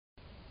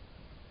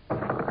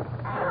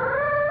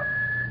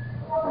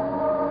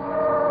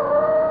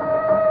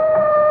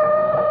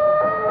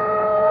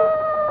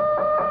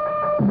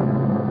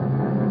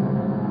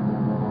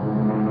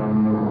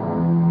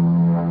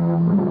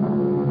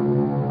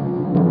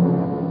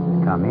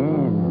Come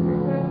in.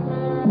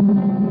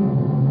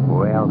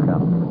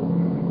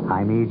 Welcome.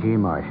 I'm E.G.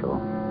 Marshall.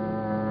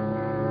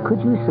 Could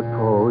you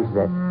suppose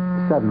that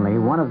suddenly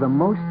one of the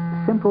most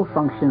simple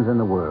functions in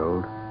the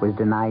world was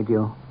denied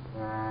you?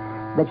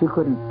 That you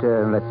couldn't,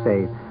 let's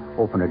say,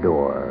 open a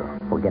door,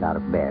 or get out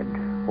of bed,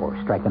 or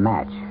strike a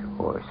match,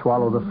 or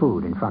swallow the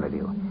food in front of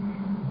you.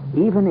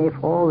 Even if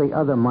all the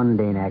other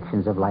mundane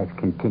actions of life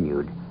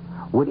continued,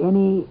 would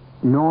any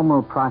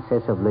normal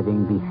process of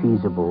living be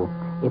feasible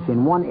if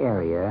in one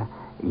area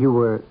you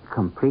were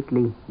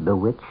completely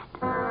bewitched?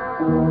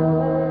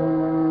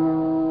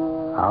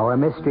 Our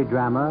mystery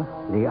drama,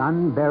 The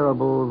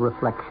Unbearable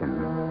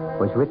Reflection,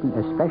 was written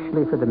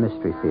especially for the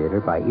Mystery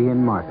Theater by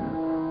Ian Martin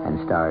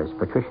and stars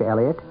Patricia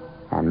Elliott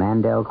and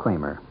Mandel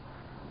Kramer.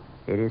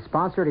 It is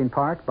sponsored in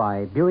part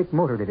by Buick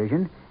Motor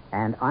Division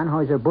and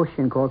Anheuser-Busch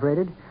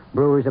Incorporated,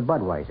 brewers of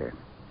Budweiser.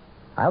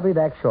 I'll be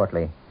back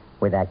shortly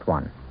with Act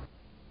One.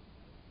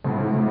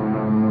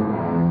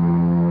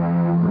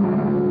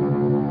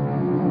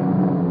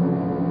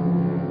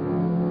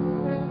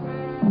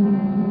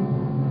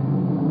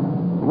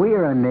 We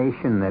are a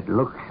nation that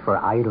looks for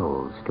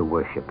idols to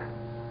worship.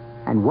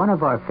 And one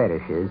of our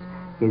fetishes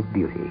is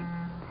beauty.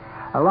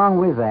 Along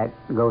with that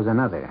goes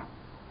another,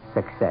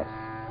 success.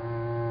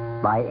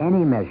 By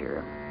any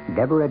measure,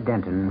 Deborah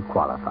Denton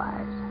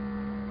qualifies.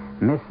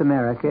 Miss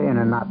America in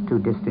a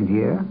not-too-distant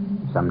year,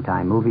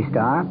 sometime movie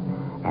star,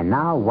 and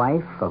now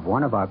wife of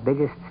one of our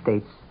biggest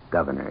state's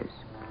governors,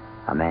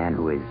 a man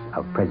who is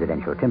of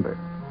presidential timber.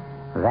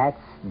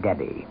 That's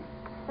Debbie.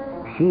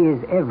 She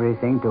is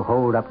everything to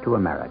hold up to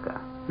America,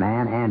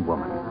 man and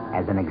woman,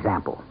 as an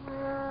example.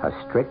 A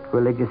strict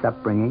religious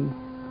upbringing,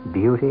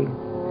 beauty,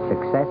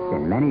 success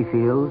in many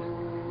fields,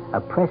 a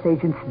press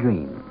agent's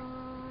dream,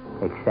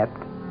 except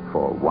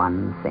for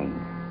one thing.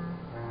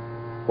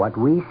 What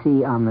we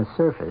see on the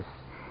surface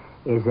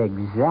is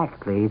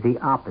exactly the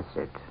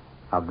opposite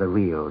of the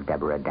real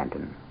Deborah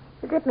Denton.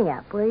 Zip me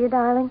up, will you,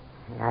 darling?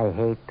 I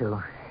hate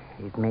to.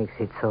 It makes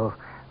it so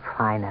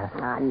final.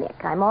 Ah,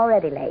 Nick, I'm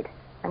already late.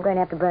 I'm going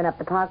to have to burn up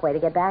the parkway to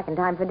get back in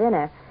time for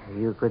dinner.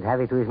 You could have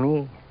it with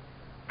me.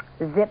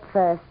 Zip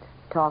first,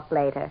 talk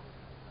later.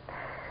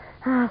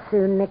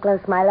 Soon,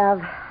 Nicholas, my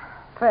love.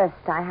 First,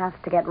 I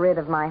have to get rid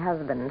of my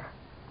husband.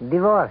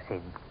 Divorce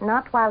him.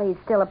 Not while he's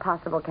still a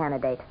possible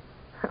candidate.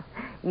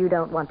 You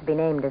don't want to be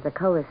named as a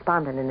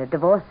correspondent in a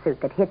divorce suit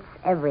that hits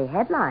every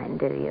headline,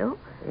 do you?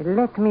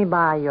 Let me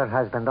buy your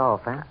husband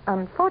off, eh?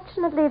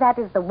 Unfortunately, that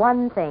is the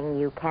one thing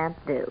you can't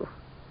do.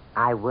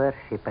 I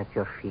worship at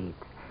your feet.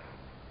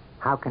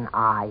 How can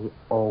I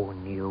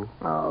own you?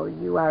 Oh,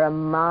 you are a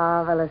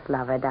marvelous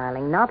lover,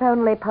 darling. Not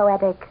only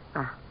poetic,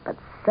 but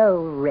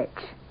so rich.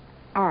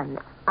 And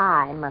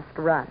I must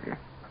run.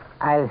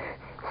 I'll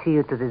see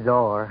you to the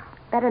door.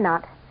 Better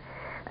not.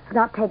 Let's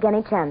not take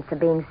any chance of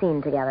being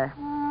seen together.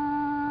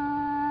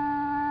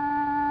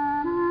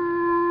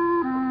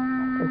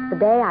 Since the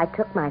day I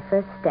took my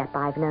first step,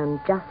 I've known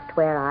just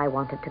where I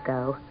wanted to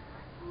go.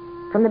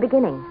 From the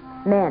beginning,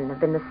 men have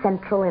been the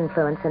central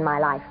influence in my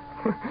life.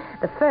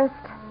 The first,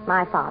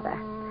 my father.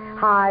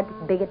 Hard,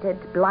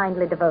 bigoted,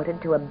 blindly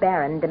devoted to a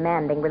barren,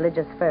 demanding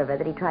religious fervor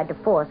that he tried to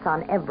force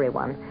on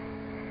everyone.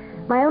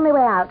 My only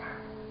way out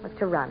was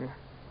to run,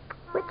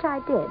 which I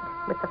did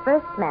with the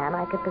first man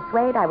I could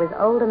persuade I was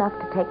old enough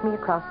to take me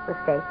across the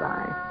state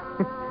line.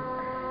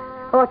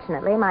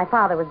 Fortunately, my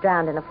father was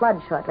drowned in a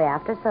flood shortly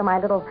after, so my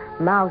little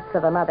mouse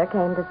of a mother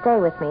came to stay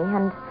with me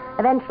and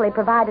eventually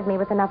provided me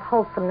with enough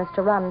wholesomeness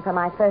to run for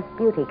my first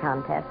beauty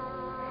contest.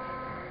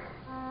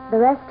 The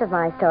rest of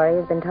my story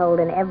has been told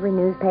in every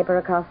newspaper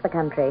across the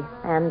country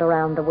and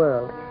around the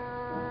world.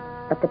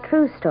 But the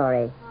true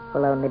story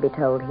will only be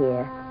told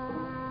here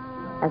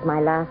as my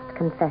last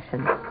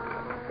confession.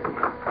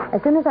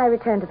 As soon as I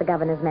returned to the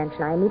governor's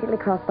mansion, I immediately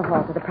crossed the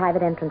hall to the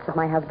private entrance of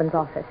my husband's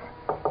office.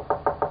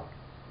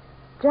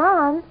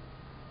 John,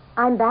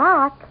 I'm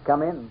back.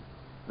 Come in.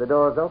 The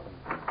door's open.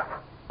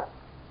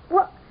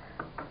 What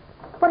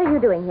are you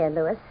doing here,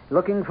 Louis?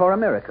 Looking for a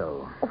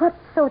miracle. What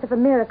sort of a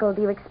miracle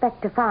do you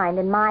expect to find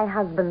in my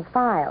husband's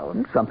files?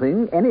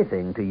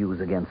 Anything to use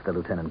against the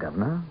lieutenant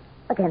governor.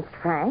 Against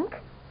Frank?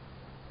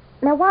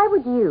 Now, why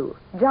would you,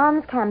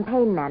 John's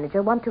campaign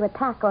manager, want to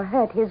attack or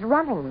hurt his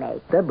running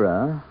mate?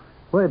 Deborah,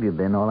 where have you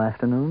been all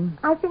afternoon?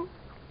 I've been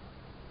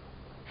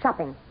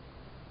shopping.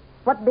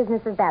 What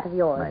business is that of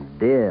yours? My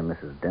dear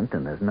Mrs.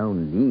 Denton, there's no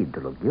need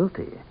to look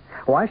guilty.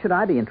 Why should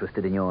I be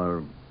interested in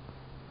your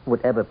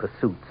whatever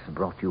pursuits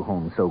brought you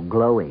home so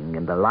glowing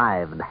and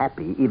alive and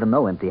happy, even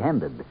though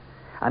empty-handed?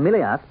 I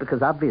merely asked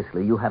because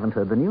obviously you haven't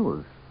heard the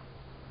news.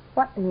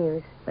 What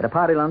news? At a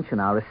party luncheon,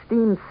 our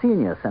esteemed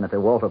senior Senator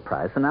Walter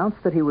Price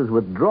announced that he was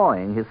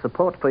withdrawing his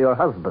support for your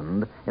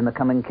husband in the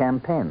coming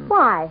campaign.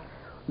 Why?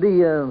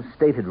 The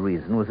stated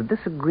reason was a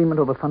disagreement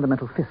over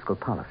fundamental fiscal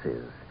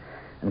policies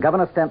and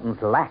Governor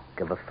Stanton's lack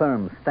of a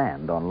firm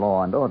stand on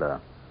law and order.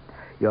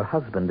 Your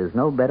husband is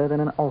no better than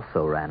an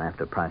also-ran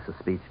after Price's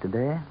speech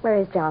today. Where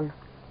is John?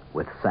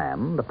 With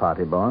Sam, the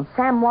party boss.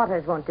 Sam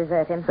Waters won't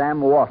desert him.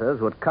 Sam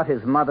Waters would cut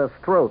his mother's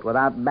throat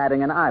without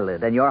batting an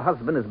eyelid, and your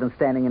husband has been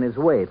standing in his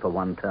way for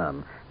one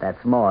term.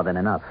 That's more than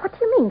enough. What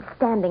do you mean,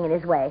 standing in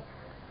his way?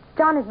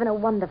 John has been a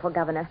wonderful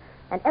governor,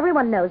 and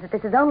everyone knows that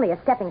this is only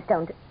a stepping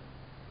stone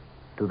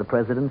To the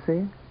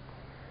presidency?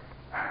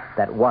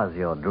 That was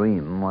your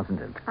dream,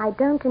 wasn't it? I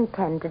don't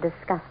intend to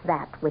discuss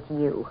that with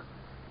you.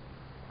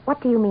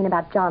 What do you mean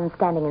about John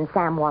standing in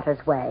Sam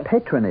Waters' way?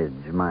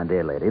 Patronage, my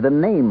dear lady, the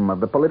name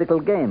of the political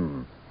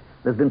game.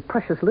 There's been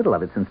precious little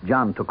of it since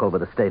John took over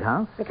the State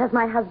House. Because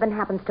my husband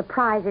happens to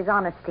prize his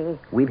honesty.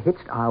 We've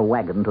hitched our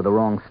wagon to the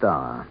wrong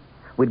star.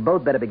 We'd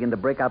both better begin to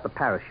break out the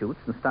parachutes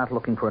and start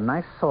looking for a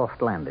nice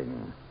soft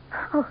landing.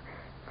 Oh,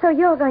 so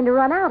you're going to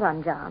run out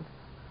on John?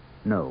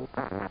 No.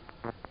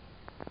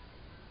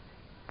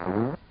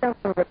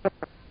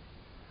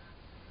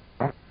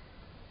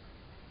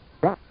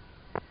 That's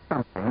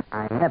something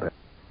I never.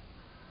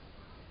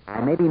 I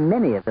may be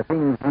many of the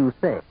things you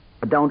say,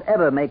 but don't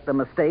ever make the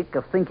mistake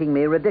of thinking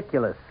me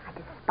ridiculous. I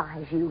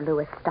despise you,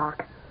 Louis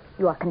Stark.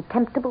 You are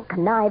contemptible,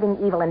 conniving,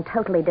 evil, and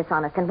totally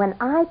dishonest. And when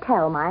I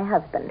tell my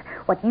husband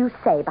what you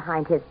say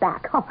behind his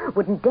back,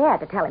 wouldn't dare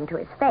to tell him to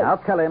his face. I'll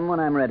tell him when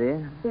I'm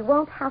ready. He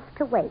won't have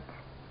to wait.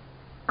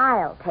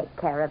 I'll take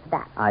care of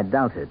that. I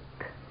doubt it.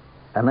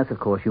 Unless, of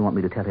course, you want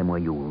me to tell him where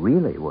you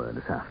really were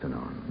this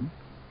afternoon.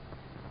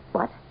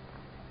 What?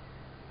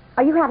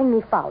 Are you having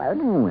me followed?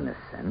 Oh, in a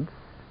sense.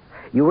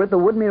 You were at the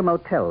Woodmere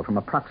Motel from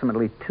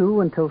approximately 2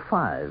 until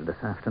 5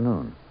 this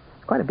afternoon.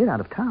 Quite a bit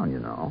out of town, you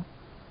know.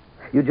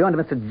 You joined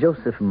Mr.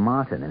 Joseph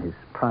Martin in his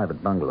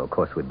private bungalow. Of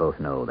course, we both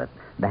know that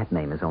that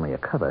name is only a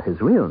cover.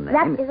 His real name...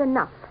 That is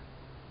enough.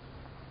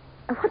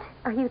 What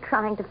are you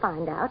trying to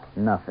find out?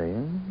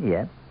 Nothing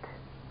yet.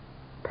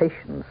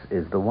 Patience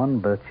is the one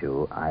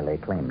virtue I lay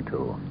claim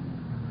to.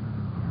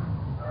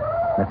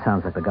 That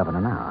sounds like the governor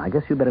now. I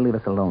guess you better leave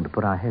us alone to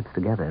put our heads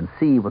together and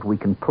see what we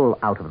can pull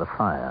out of the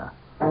fire.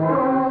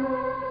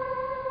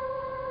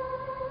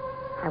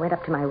 I went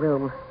up to my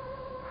room,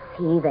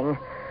 seething.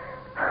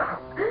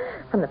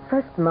 From the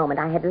first moment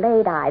I had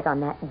laid eyes on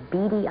that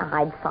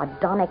beady-eyed,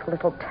 sardonic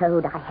little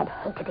toad, I had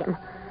hated him.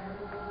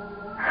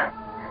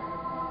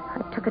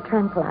 I took a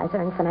tranquilizer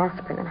and some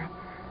aspirin, and I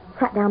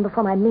sat down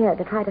before my mirror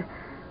to try to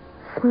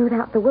smooth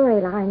out the worry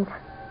lines.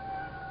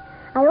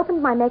 I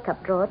opened my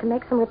makeup drawer to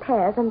make some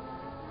repairs, and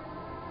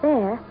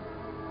there,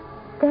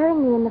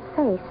 staring me in the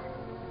face,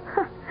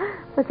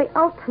 was the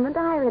ultimate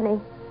irony.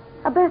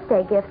 A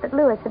birthday gift that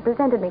Louis had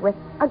presented me with,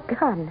 a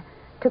gun,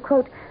 to,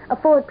 quote,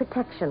 afford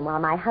protection while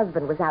my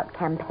husband was out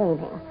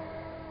campaigning.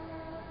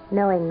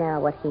 Knowing now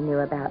what he knew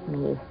about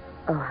me,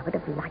 I would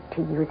have liked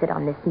to use it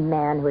on this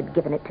man who had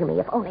given it to me,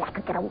 if only I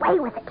could get away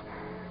with it.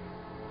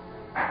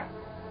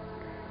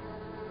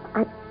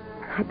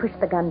 I pushed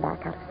the gun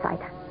back out of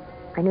sight.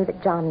 I knew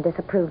that John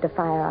disapproved of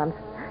firearms.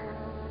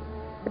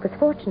 It was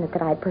fortunate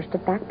that I had pushed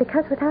it back,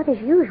 because without his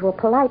usual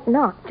polite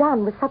knock,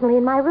 John was suddenly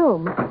in my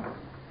room.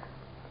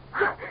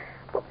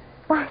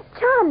 Why,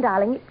 John,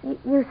 darling,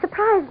 you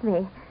surprised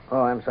me.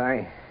 Oh, I'm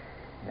sorry.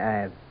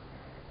 I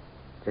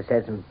just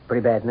had some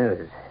pretty bad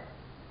news.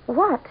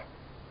 What?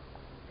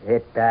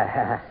 It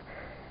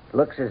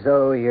looks as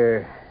though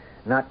you're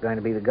not going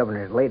to be the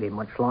governor's lady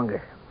much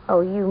longer.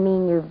 Oh, you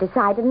mean you've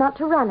decided not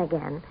to run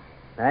again?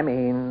 I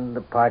mean,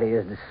 the party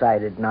has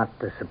decided not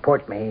to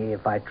support me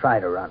if I try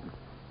to run.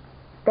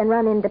 Then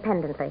run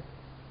independently.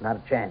 Not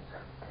a chance.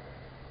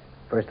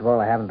 First of all,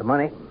 I haven't the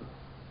money.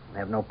 I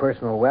have no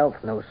personal wealth,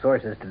 no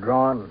sources to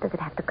draw on. Does it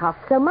have to cost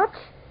so much?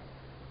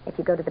 If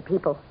you go to the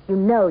people, you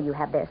know you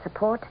have their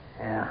support.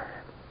 Yeah,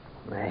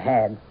 I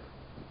had.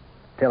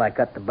 Till I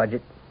cut the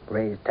budget,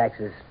 raised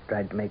taxes,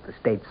 tried to make the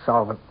state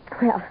solvent.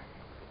 Well,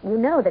 you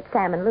know that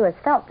Sam and Louis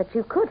felt that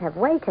you could have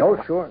waited.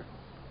 Oh, sure.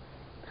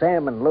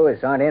 Sam and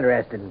Louis aren't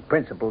interested in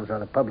principles or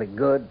the public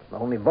good,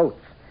 only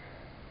votes.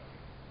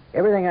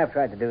 Everything I've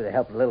tried to do to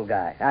help the little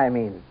guy, I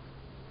mean,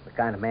 the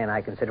kind of man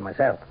I consider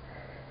myself,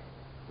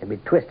 can be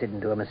twisted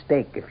into a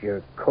mistake if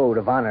your code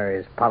of honor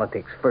is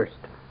politics first.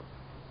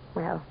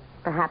 Well,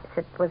 perhaps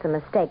it was a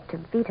mistake to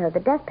veto the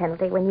death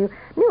penalty when you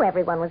knew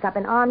everyone was up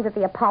in arms at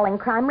the appalling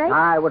crime rate.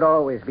 I would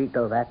always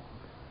veto that.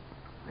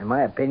 In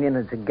my opinion,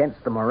 it's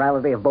against the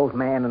morality of both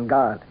man and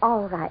God.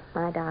 All right,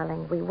 my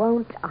darling. We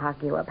won't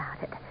argue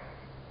about it.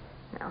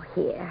 Now,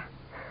 here.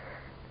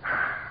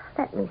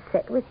 Let me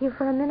sit with you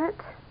for a minute.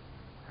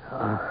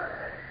 Oh,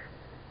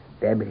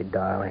 Debbie,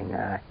 darling,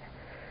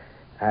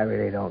 I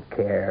really don't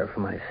care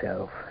for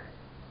myself.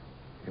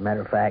 As a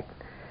matter of fact,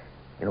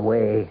 in a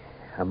way,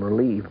 I'm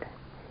relieved.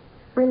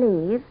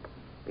 Relieved?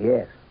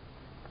 Yes.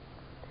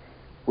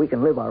 We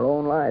can live our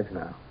own lives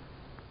now.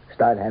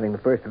 Start having the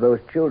first of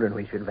those children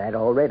we should have had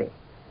already.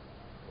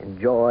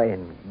 Enjoy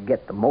and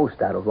get the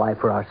most out of life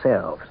for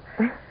ourselves.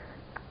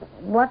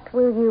 What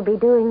will you be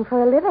doing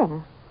for a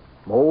living?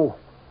 Oh,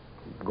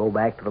 go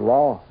back to the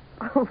law.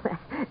 Oh,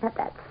 at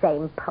that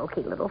same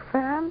pokey little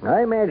firm?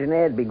 I imagine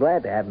they'd be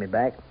glad to have me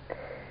back.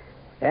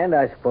 And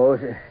I suppose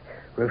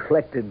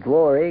reflected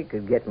glory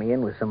could get me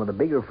in with some of the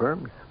bigger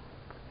firms.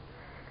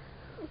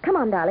 Come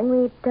on, darling.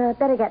 We'd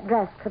better get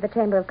dressed for the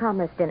Chamber of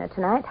Commerce dinner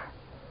tonight.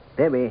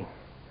 Debbie,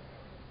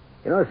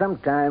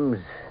 sometimes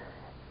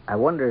I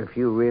wonder if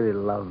you really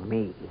love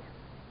me.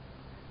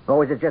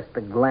 Or is it just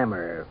the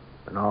glamour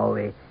and all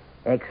the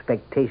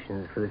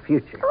expectations for the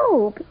future?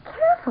 Oh, be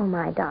careful,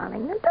 my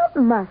darling. And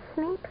don't muss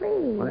me,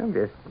 please. Well, I'm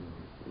just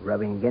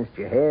rubbing against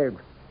your hair.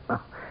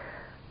 Oh,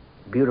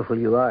 beautiful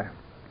you are.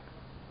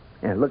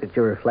 And look at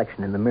your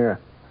reflection in the mirror.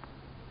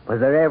 Was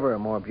there ever a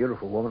more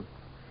beautiful woman?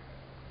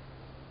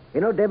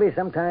 Debbie,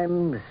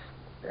 sometimes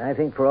I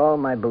think for all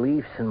my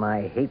beliefs and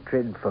my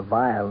hatred for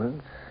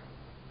violence,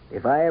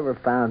 if I ever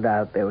found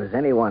out there was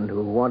anyone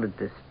who wanted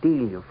to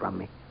steal you from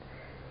me,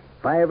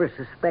 if I ever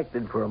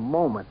suspected for a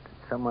moment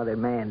that some other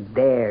man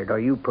dared or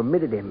you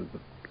permitted him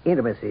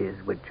intimacies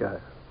which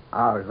are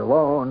ours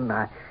alone,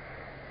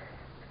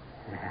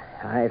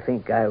 I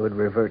think I would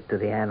revert to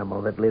the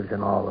animal that lives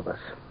in all of us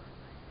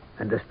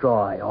and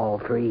destroy all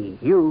three,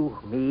 you,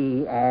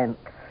 me, and...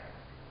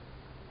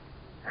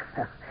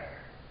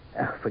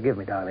 Forgive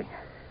me, darling.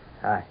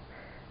 I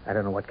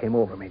don't know what came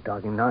over me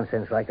talking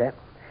nonsense like that.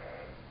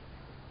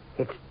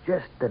 It's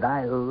just that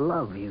I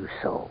love you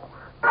so.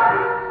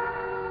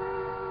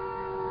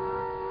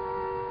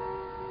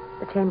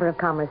 The Chamber of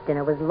Commerce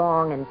dinner was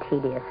long and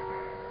tedious.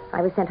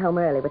 I was sent home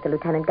early with the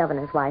lieutenant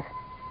governor's wife.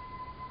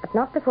 But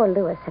not before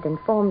Louis had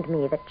informed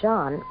me that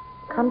John,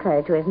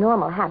 contrary to his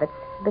normal habits,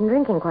 had been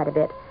drinking quite a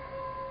bit.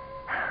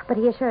 But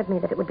he assured me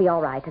that it would be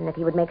all right and that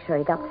he would make sure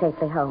he got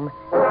safely home.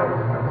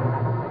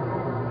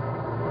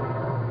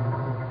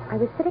 I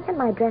was sitting at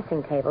my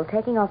dressing table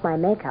taking off my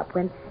makeup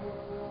when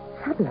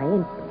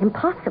suddenly,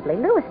 impossibly,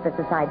 Louis was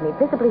beside me,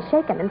 visibly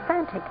shaken and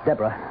frantic.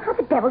 Deborah. How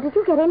the devil did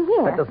you get in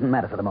here? That doesn't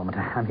matter for the moment.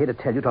 I'm here to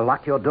tell you to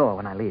lock your door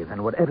when I leave.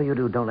 And whatever you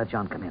do, don't let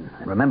John come in.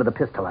 And remember the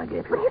pistol I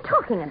gave you. What are you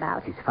talking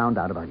about? He's found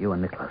out about you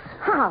and Nicholas.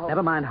 How?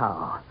 Never mind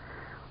how.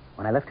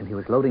 When I left him, he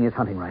was loading his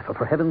hunting rifle.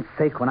 For heaven's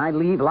sake, when I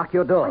leave, lock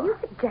your door. Are you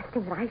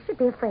suggesting that I should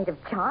be afraid of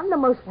John, the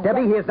most...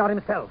 Debbie, he is not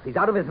himself. He's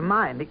out of his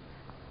mind.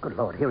 Good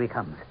Lord, here he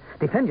comes.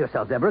 Defend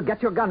yourself, Deborah.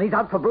 Get your gun. He's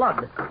out for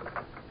blood.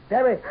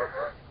 Debbie,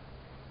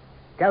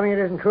 tell me it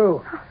isn't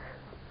true.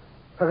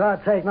 For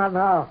God's sake, not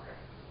now.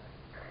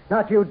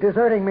 Not you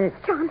deserting me.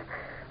 John,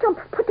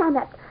 put down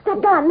that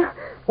gun.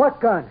 What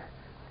gun?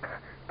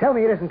 Tell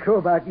me it isn't true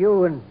about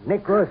you and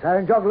Nicholas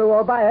and Juggalo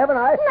or by heaven,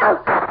 I...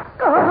 No!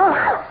 God!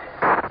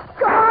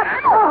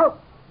 Oh!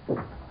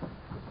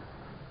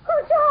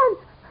 Oh,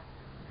 John!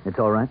 It's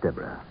all right,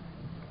 Deborah.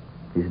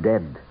 He's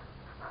dead.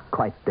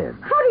 Quite dead.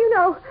 How do you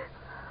know?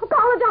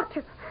 Call a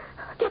doctor.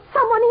 Get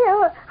someone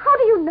here. How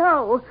do you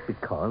know?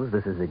 Because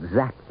this is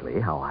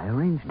exactly how I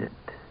arranged it.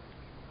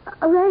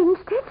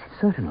 Arranged it?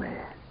 Certainly.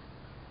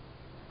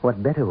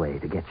 What better way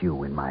to get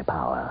you in my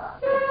power?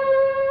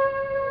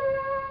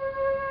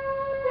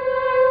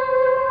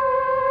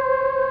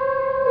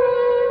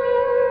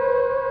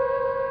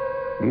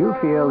 Do you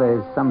feel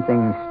there's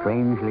something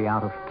strangely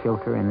out of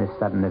kilter in this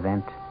sudden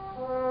event?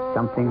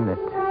 Something that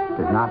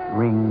does not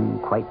ring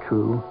quite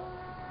true?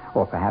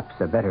 Or perhaps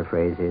a better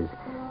phrase is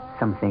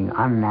something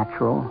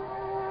unnatural?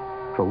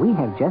 For we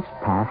have just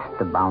passed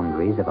the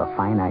boundaries of a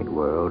finite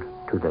world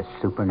to the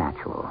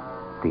supernatural,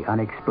 the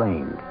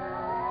unexplained,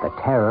 the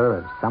terror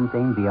of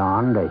something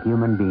beyond a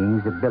human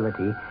being's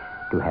ability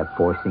to have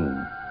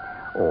foreseen,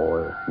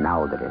 or,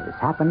 now that it has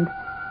happened,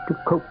 to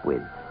cope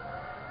with.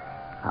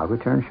 I'll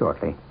return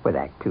shortly with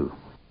Act Two.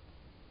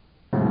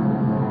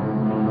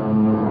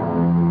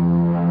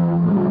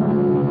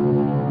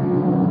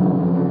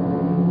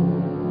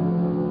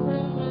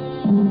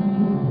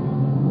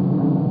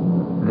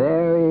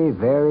 Very,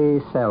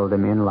 very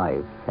seldom in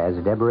life has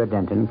Deborah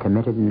Denton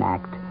committed an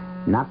act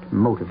not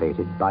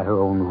motivated by her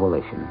own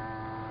volition.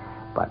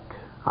 But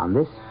on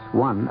this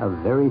one of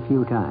very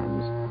few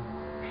times,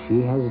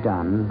 she has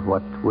done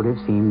what would have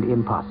seemed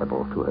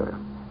impossible to her.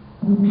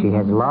 She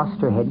has lost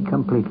her head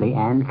completely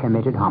and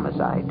committed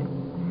homicide.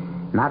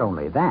 Not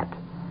only that,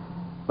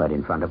 but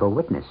in front of a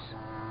witness.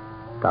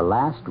 The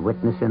last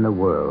witness in the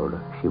world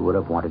she would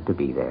have wanted to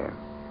be there.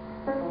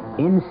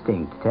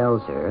 Instinct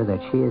tells her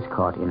that she is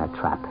caught in a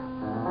trap.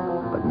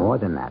 But more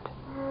than that,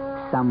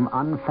 some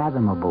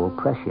unfathomable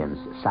prescience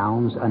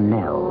sounds a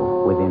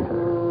knell within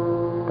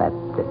her that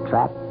the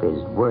trap is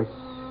worse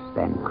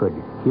than could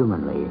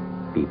humanly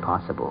be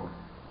possible.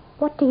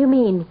 What do you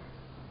mean,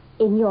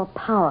 in your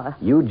power?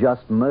 You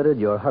just murdered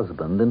your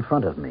husband in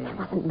front of me. It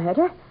wasn't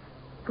murder.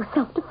 It was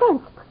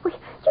self-defense.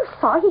 You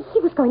saw he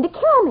was going to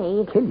kill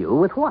me. Kill you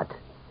with what?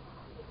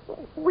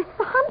 With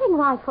the hunting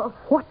rifle.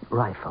 What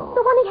rifle?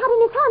 The one he had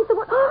in his hands. The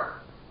one...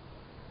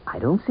 I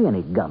don't see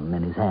any gun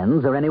in his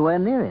hands or anywhere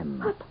near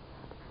him.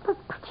 But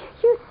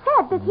you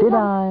said that he... Did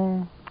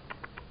I?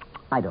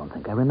 I don't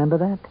think I remember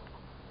that.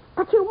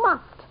 But you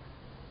must.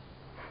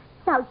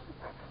 Now,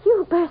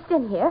 you burst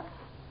in here,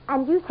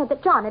 and you said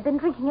that John had been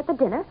drinking at the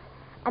dinner,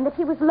 and that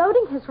he was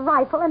loading his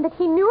rifle, and that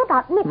he knew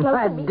about Nicholas.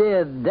 My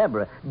dear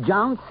Deborah,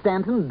 John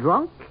Stanton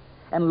drunk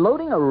and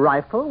loading a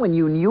rifle when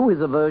you knew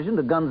his aversion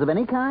to guns of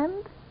any kind?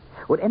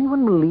 Would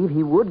anyone believe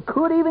he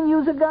could even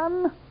use a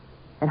gun?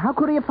 And how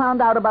could he have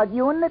found out about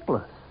you and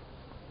Nicholas?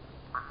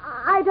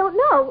 I don't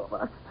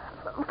know.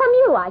 From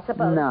you, I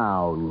suppose.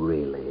 Now,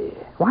 really.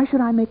 Why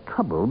should I make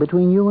trouble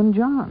between you and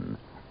John?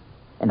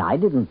 And I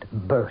didn't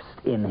burst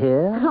in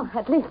here. Oh,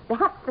 at least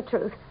that's the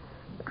truth.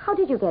 How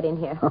did you get in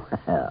here?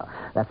 Well,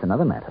 that's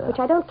another matter. Which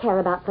I don't care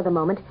about for the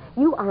moment.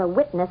 You are a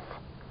witness.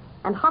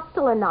 And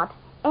hostile or not,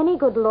 any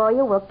good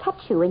lawyer will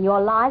catch you in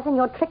your lies and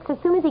your tricks as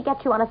soon as he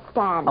gets you on a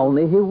stand.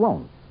 Only he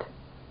won't.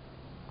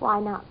 Why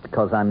not?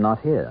 Because I'm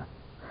not here.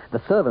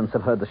 The servants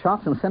have heard the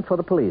shots and sent for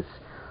the police.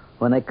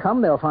 When they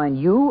come, they'll find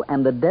you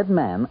and the dead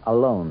man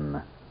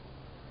alone.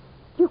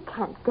 You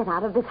can't get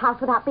out of this house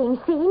without being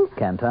seen.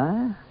 Can't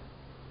I?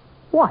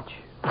 Watch.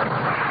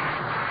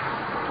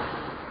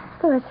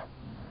 Louis.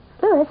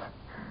 Louis,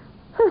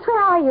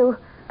 where are you?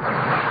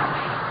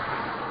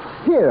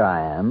 Here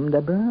I am,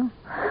 Deborah.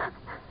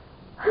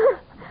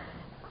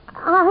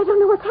 I don't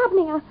know what's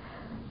happening.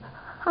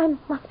 I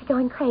must be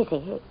going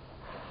crazy.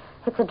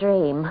 It's a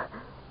dream.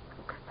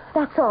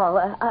 That's all.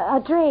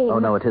 A dream. Oh,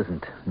 no, it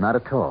isn't. Not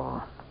at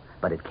all.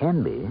 But it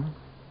can be.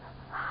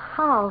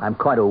 How? I'm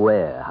quite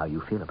aware how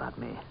you feel about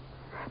me.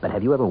 But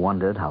have you ever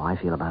wondered how I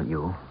feel about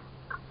you?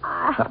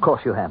 Of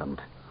course you haven't.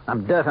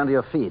 I'm dirt under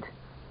your feet.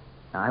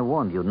 Now, I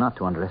warned you not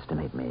to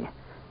underestimate me.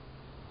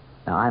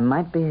 Now, I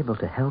might be able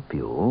to help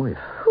you if...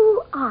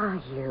 Who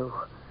are you?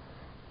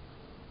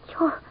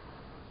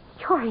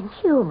 You're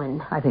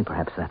inhuman. I think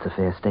perhaps that's a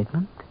fair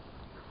statement.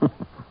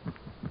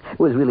 It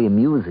was really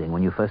amusing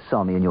when you first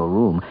saw me in your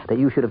room that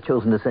you should have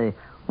chosen to say,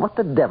 "What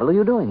the devil are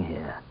you doing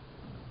here?"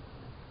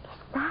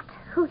 Is that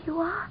who you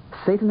are?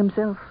 Satan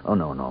himself? Oh,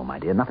 no, my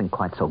dear. Nothing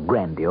quite so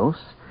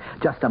grandiose.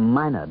 Just a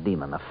minor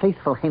demon, a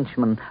faithful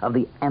henchman of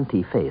the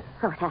anti-faith.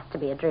 Oh, it has to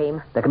be a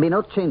dream. There can be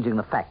no changing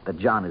the fact that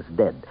John is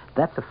dead.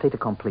 That's a fait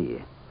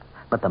accompli.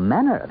 But the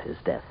manner of his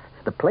death,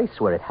 the place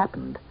where it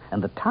happened,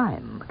 and the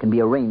time can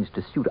be arranged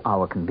to suit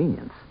our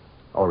convenience,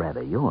 or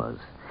rather yours,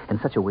 in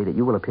such a way that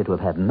you will appear to have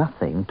had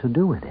nothing to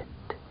do with it.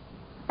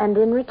 And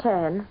in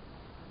return,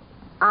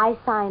 I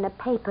sign a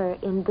paper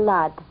in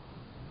blood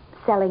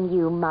selling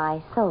you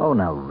my soul. Oh,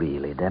 now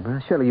really,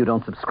 Deborah. Surely you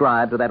don't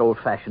subscribe to that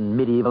old-fashioned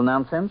medieval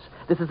nonsense.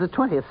 This is the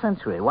 20th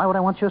century. Why would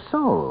I want your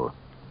soul?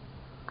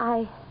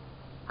 I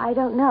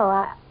don't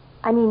know.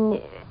 I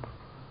mean,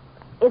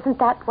 isn't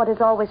that what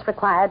is always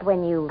required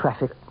when you...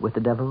 Traffic with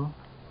the devil?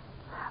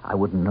 I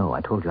wouldn't know.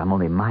 I told you I'm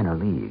only minor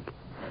league.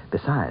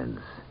 Besides,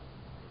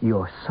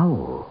 your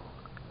soul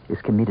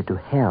is committed to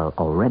hell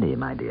already,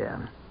 my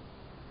dear.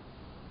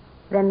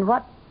 Then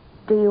what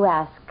do you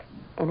ask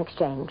in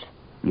exchange?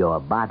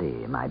 Your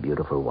body, my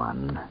beautiful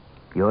one.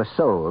 Your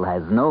soul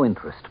has no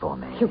interest for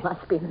me. You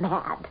must be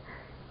mad.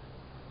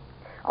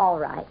 All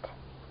right.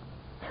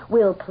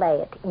 We'll play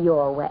it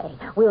your way.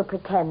 We'll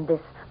pretend this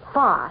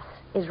farce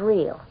is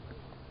real.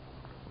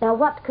 Now,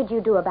 what could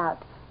you do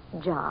about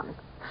John?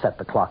 Set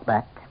the clock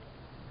back.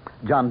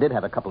 John did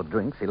have a couple of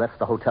drinks. He left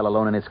the hotel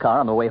alone in his car.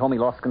 On the way home, he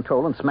lost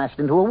control and smashed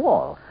into a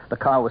wall. The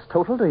car was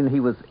totaled, and he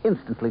was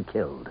instantly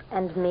killed.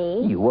 And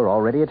me? You were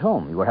already at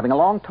home. You were having a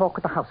long talk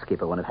with the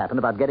housekeeper when it happened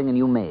about getting a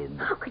new maid.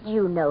 How could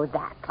you know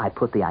that? I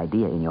put the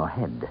idea in your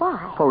head.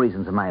 Why? For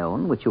reasons of my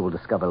own, which you will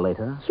discover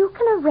later. You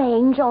can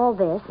arrange all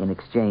this? In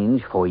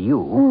exchange for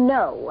you.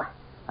 No.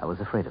 I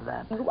was afraid of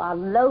that. You are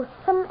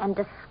loathsome and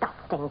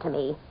disgusting to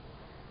me.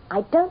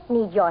 I don't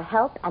need your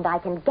help, and I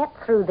can get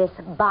through this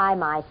by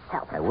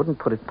myself. I wouldn't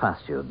put it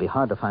past you. It'd be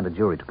hard to find a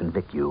jury to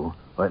convict you,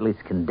 or at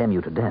least condemn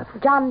you to death.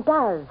 John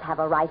does have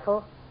a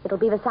rifle. It'll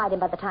be beside him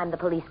by the time the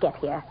police get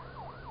here.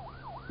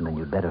 And then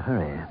you'd better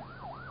hurry.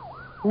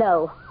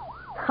 No.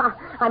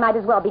 I might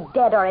as well be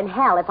dead or in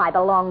hell if I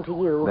belong to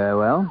you. Very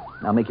well.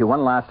 I'll make you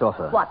one last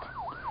offer. What?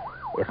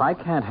 If I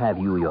can't have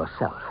you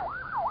yourself,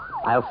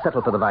 I'll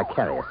settle for the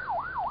vicarious.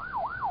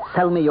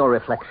 Sell me your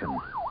reflection.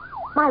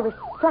 My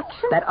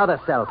reflection? That other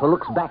self who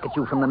looks back at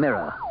you from the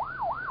mirror.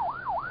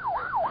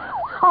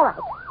 All right.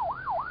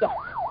 Yes.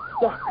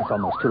 It's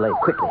almost too late.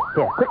 Quickly.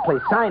 Here, quickly.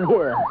 Sign here.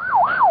 There.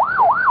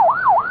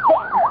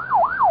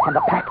 And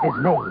the pact is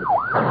made.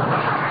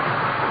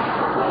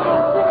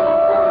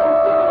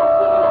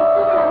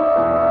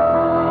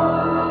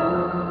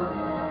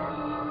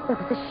 There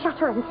was a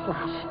shattering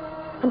flash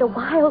and a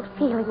wild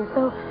feeling as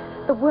though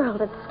the world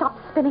had stopped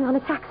spinning on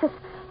its axis.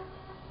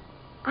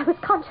 I was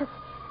conscious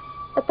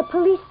that the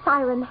police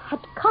siren had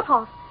cut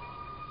off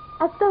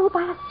as though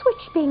by a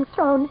switch being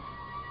thrown,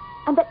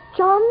 and that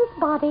John's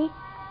body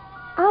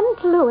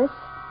and Louis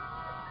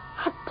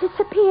had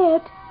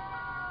disappeared.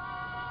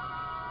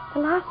 The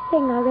last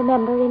thing I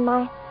remember in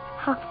my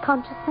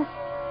half-consciousness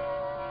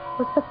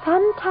was the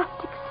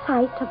fantastic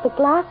sight of the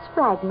glass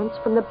fragments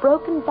from the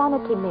broken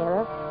vanity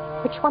mirror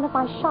which one of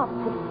my shots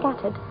had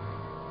scattered,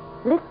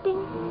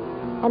 lifting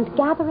and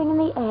gathering in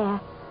the air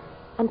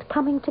and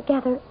coming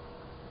together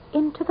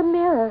into the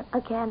mirror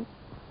again.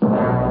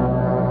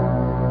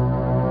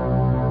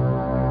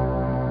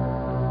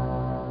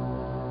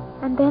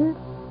 And then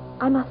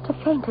I must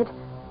have fainted.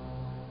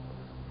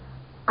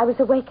 I was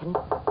awakened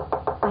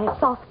by a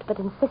soft but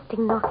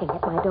insisting knocking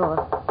at my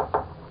door.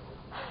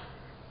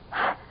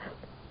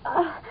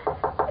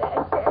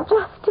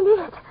 Just a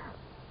minute.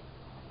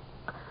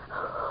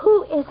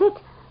 Who is it?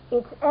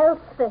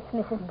 Elspeth,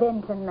 Mrs.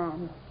 Denton,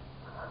 ma'am.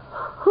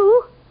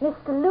 Who?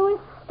 Mr. Louis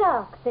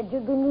Stark said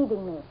you'd be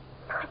needing me.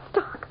 Louis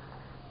Stark.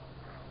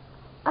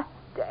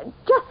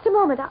 Just a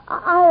moment.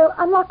 I'll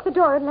unlock the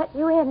door and let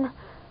you in.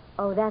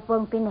 Oh, that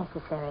won't be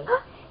necessary.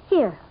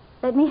 Here,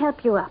 let me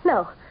help you up.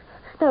 No,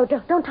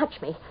 don't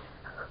touch me.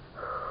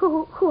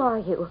 Who are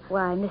you?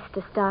 Why,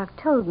 Mr. Stark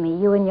told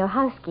me you and your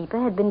housekeeper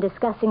had been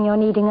discussing your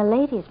needing a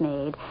lady's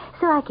maid,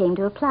 so I came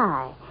to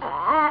apply.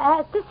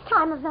 At this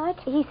time of night?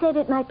 He said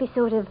it might be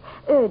sort of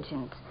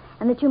urgent,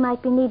 and that you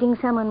might be needing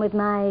someone with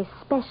my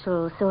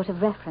special sort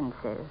of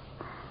references.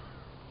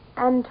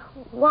 And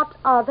what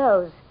are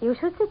those? You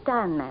should sit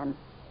down, ma'am.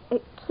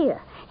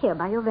 Here,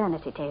 by your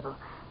vanity table.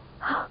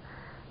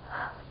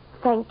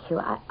 Thank you.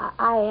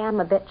 I am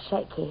a bit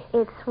shaky.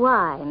 It's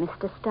why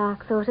Mr.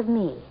 Stark thought of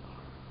me.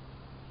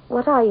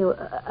 What are you,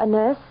 a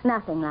nurse?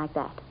 Nothing like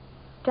that.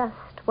 Just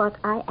what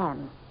I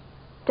am.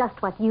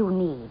 Just what you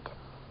need.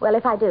 Well,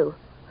 if I do,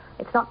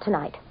 it's not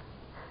tonight.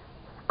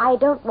 I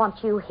don't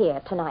want you here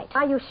tonight.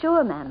 Are you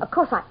sure, ma'am? Of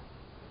course I...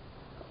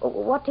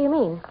 What do you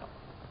mean?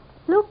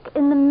 Look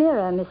in the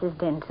mirror, Mrs.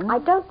 Denton. I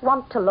don't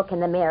want to look in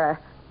the mirror.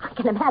 I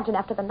can imagine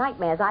after the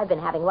nightmares I've been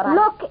having what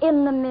Look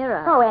in the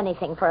mirror. Oh,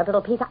 anything for a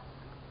little peace.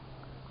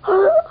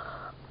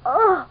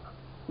 Oh.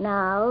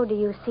 Now, do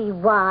you see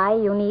why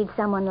you need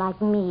someone like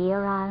me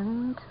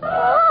around?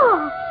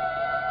 Oh.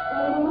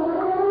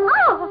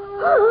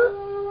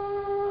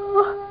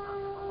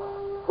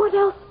 What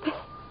else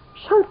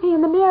showed me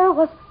in the mirror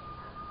was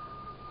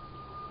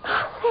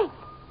nothing.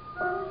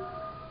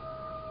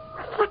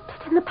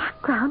 Reflected in the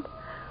background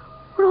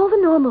were all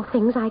the normal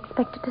things I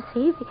expected to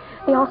see.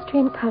 The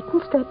Austrian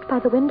curtains draped by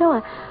the window,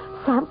 a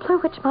sampler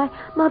which my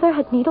mother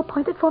had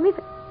needle-pointed for me,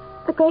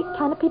 the great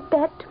canopied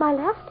bed to my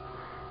left,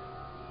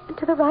 and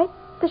to the right,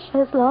 the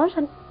chaise lounge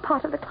and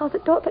part of the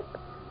closet door. But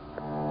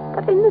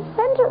in the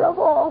center of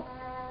all,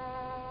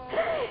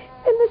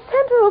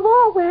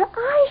 where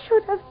I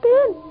should have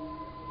been,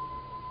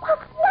 was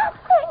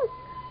nothing.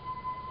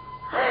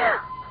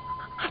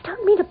 I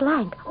don't mean a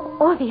blank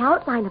or the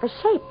outline of a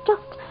shape,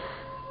 just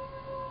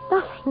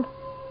nothing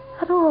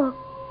at all.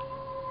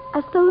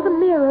 As though the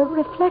mirror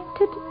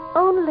reflected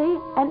only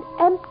an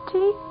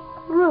empty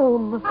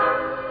room.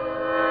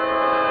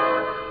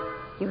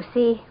 You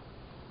see?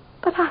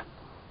 But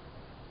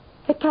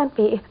it can't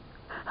be.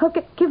 Oh,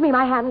 give me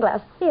my hand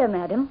glass. Here,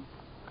 madam.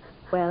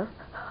 Well?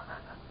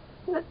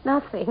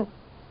 Nothing.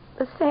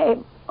 The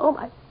same.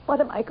 Oh, what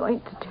am I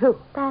going to do?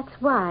 That's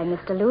why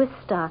Mr. Louis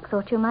Stark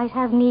thought you might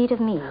have need of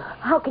me.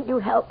 How can you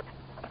help?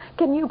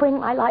 Can you bring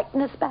my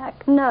likeness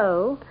back?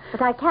 No,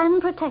 but I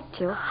can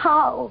protect you.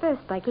 How?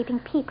 First, by keeping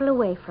people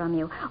away from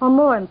you. Or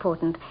more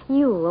important,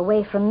 you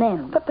away from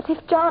them. But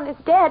if John is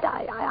dead,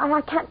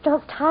 I can't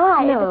just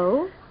hide.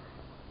 No.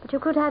 But you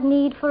could have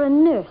need for a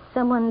nurse,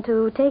 someone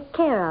to take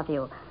care of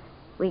you.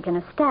 We can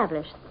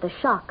establish that the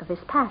shock of his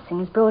passing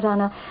has brought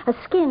on a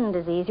skin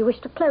disease you wish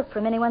to cloak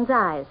from anyone's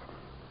eyes,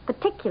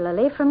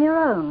 particularly from your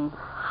own.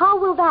 How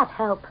will that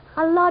help?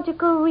 A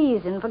logical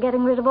reason for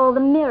getting rid of all the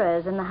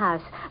mirrors in the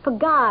house, for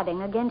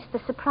guarding against the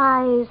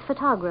surprise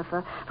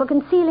photographer, for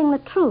concealing the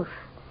truth,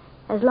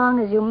 as long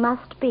as you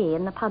must be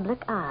in the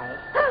public eye.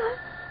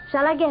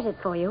 Shall I get it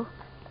for you?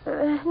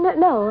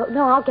 No,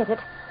 I'll get it.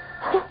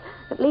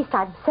 At least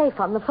I'm safe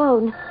on the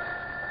phone.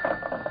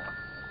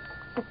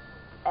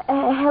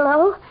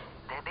 Hello?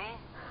 Debbie?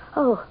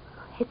 Oh,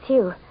 it's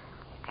you.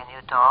 Can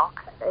you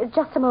talk?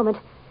 Just a moment.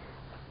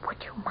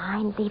 Would you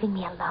mind leaving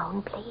me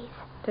alone, please?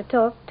 To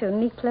talk to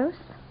Miklos?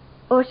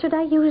 Or should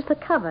I use the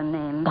cover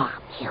name?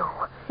 Damn you.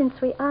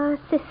 Since we are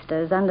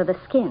sisters under the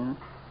skin,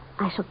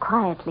 I shall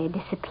quietly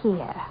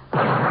disappear.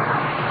 Oh,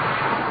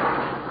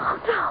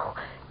 no.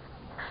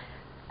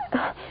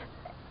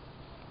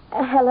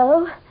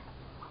 Hello?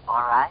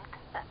 All right.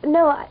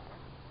 No,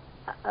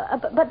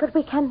 but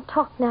we can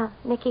talk now,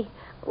 Nicky.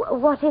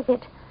 What is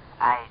it?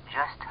 I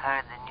just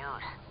heard the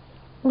news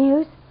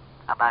News?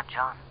 about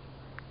John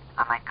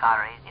on my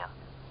car radio.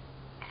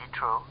 Is it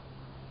true?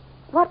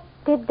 What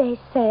did they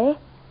say?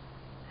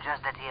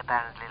 Just that he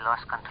apparently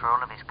lost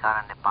control of his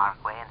car on the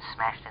parkway and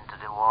smashed into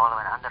the wall of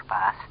an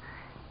underpass,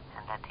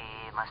 and that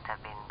he must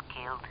have been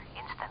killed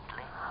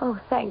instantly. Oh,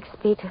 thanks,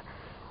 Peter.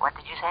 What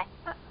did you say?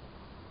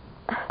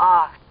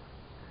 Oh,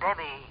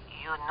 Debbie,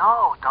 you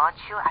know, don't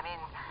you? I mean...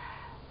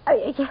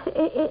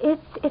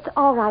 It's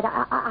all right.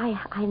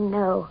 I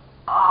know.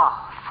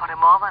 Oh, for a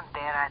moment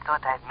there I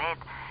thought I'd made...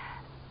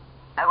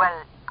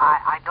 well,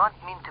 I don't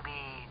mean to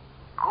be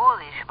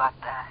ghoulish, but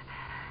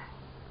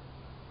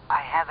I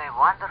have a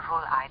wonderful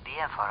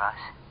idea for us.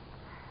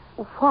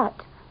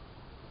 What?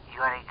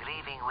 You are a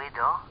grieving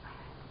widow.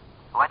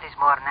 What is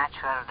more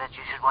natural that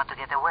you should want to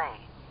get away?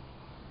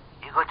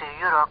 You go to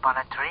Europe on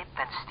a trip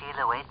and steal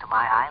away to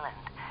my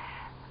island.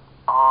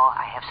 Oh,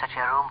 I have such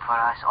a room for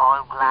us,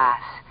 all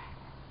glass.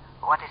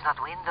 What is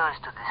not windows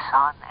to the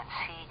sun and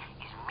sea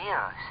is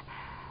mirrors.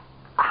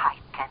 I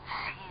can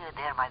see you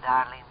there, my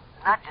darling.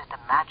 Not just the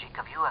magic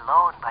of you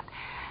alone, but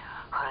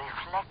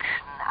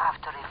reflection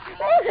after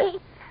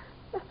reflection.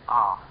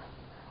 Oh,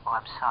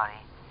 I'm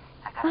sorry.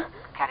 I got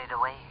carried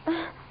away.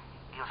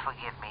 You'll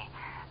forgive me.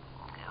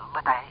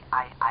 But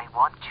I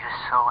want you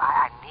so.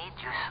 I need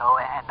you so,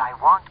 and I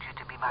want you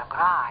to be my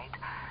bride.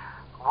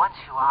 Once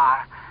you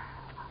are,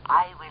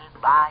 I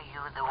will buy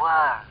you the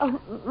world.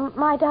 Oh,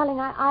 my darling,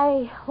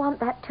 I want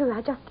that too.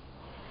 I just...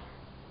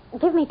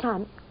 Give me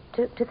time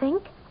to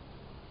think.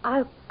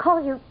 I'll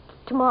call you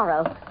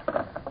tomorrow.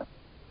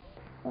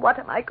 What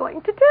am I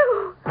going to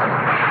do?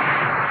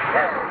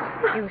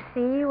 You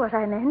see what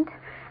I meant?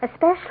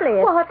 Especially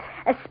if... What?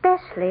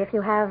 Especially if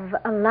you have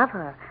a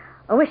lover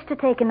or wish to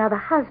take another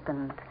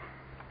husband.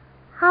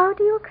 How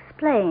do you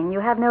explain you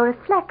have no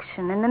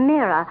reflection in the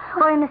mirror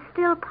or in a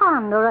still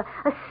pond or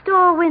a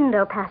store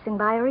window passing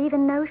by or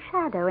even no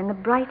shadow in the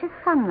brightest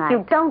sunlight?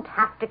 You don't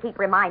have to keep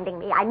reminding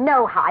me. I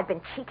know how I've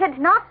been cheated.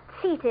 Not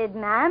cheated,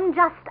 ma'am,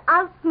 just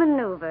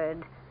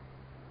outmaneuvered.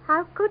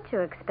 How could you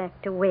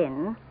expect to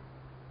win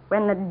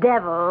when the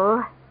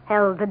devil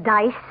held the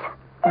dice?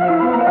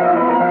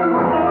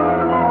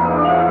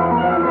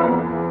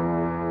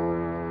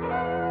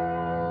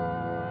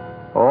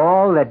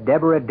 All that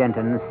Deborah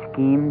Denton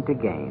schemed to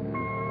gain,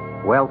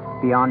 wealth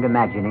beyond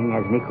imagining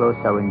as Niklos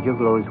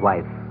Sarunjuglo's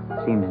wife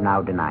seems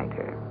now denied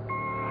her.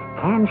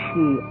 Can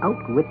she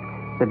outwit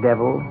the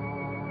devil,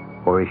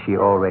 or is she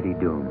already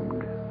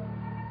doomed?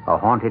 A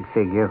haunted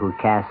figure who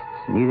casts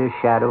neither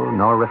shadow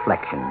nor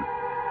reflection,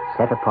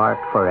 set apart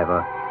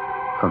forever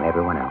from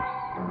everyone else.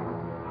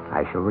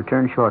 I shall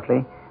return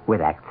shortly with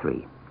Act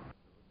 3.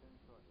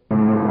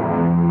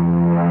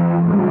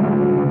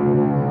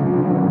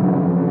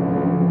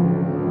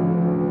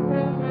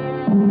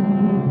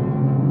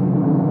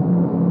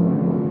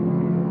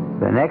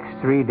 The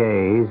next 3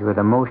 days were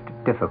the most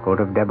difficult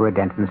of Deborah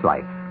Denton's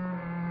life.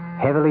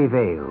 Heavily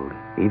veiled,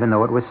 even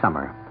though it was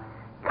summer,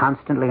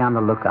 constantly on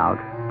the lookout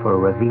for a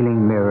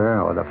revealing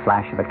mirror or the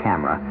flash of a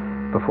camera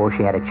before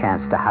she had a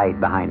chance to hide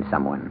behind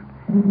someone.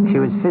 She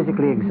was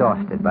physically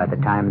exhausted by the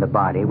time the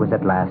body was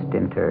at last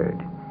interred.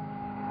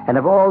 And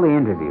of all the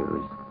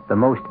interviews, the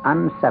most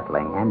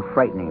unsettling and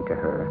frightening to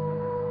her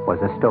was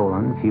a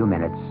stolen few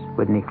minutes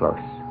with Niklos.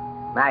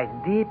 My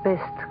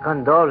deepest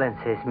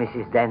condolences,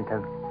 Mrs.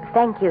 Denton.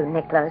 Thank you,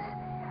 Niklos.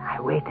 I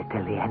waited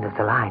till the end of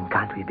the line.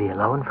 Can't we be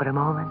alone for a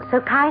moment? So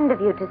kind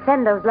of you to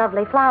send those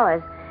lovely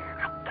flowers.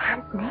 I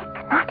can't,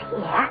 Nick. Not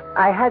here.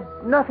 I had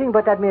nothing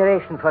but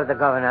admiration for the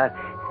governor.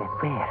 Then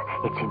where?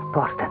 It's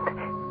important.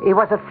 He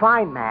was a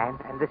fine man,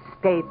 and the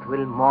state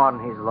will mourn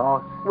his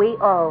loss. We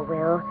all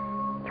will.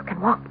 You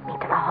can walk me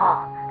to the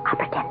hall. I'll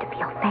pretend to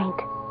feel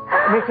faint.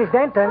 Mrs.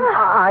 Denton,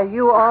 are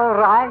you all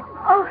right?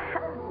 Oh,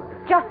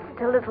 just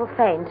a little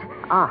faint.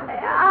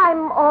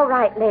 I'm all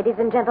right, ladies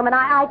and gentlemen.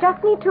 I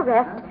just need to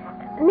rest.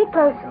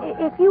 Niklos,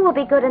 if you will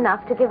be good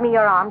enough to give me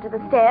your arm to the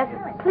stairs,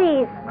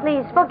 please,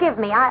 forgive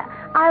me.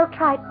 I'll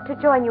try to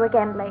join you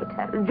again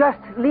later. Just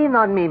lean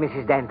on me,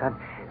 Mrs. Denton.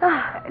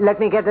 Let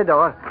me get the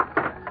door.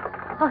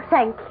 Oh,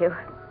 thank you.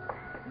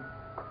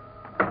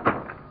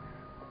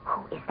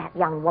 Who is that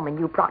young woman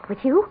you brought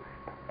with you?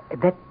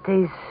 That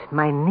is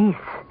my niece.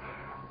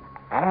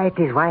 It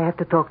is why I have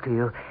to talk to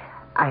you.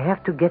 I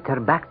have to get her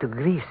back to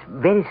Greece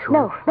very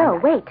soon. No,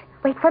 wait.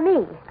 Wait for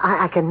me.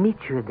 I can meet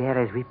you there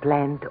as we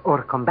planned,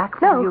 or come back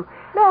for you.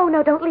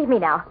 No, don't leave me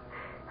now.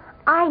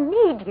 I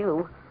need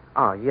you.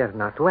 Oh, you're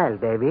not well,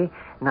 baby.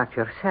 Not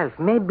yourself.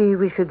 Maybe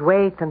we should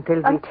wait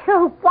until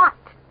Until what?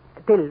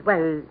 Till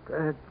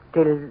the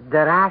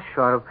rash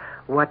or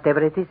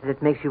whatever it is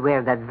that makes you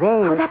wear that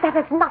veil. Oh, that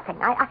is nothing.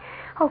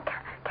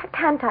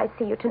 Can't I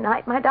see you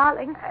tonight, my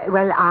darling?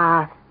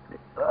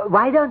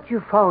 Why don't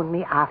you phone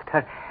me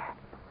after?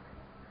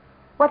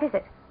 What is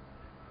it?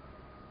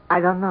 I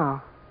don't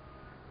know.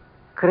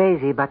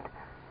 Crazy, but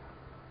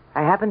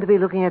I happened to be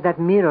looking at that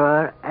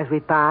mirror as we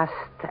passed,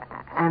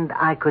 and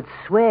I could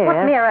swear...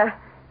 What mirror?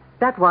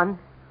 That one,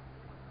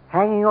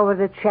 hanging over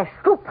the chest.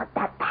 Who put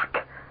that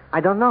back? I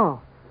don't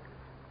know.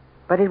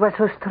 But it was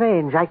so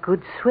strange. I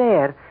could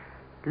swear,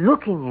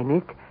 looking in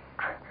it,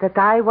 that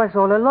I was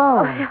all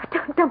alone.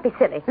 Oh, don't be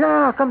silly.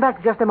 No, come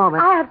back just a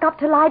moment. I have got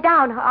to lie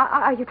down.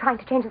 Are you trying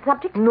to change the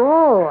subject?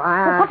 No,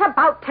 Well, what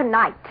about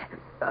tonight?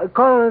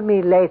 Call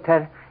me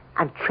later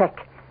and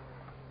check.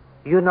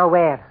 You know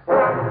where.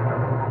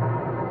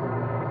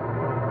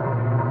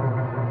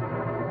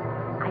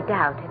 I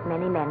doubt if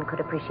many men could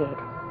appreciate,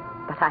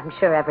 but I'm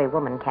sure every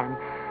woman can,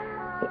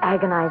 the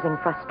agonizing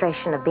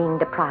frustration of being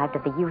deprived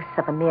of the use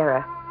of a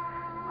mirror,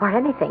 or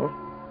anything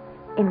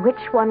in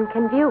which one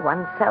can view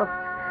oneself.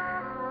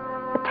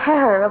 The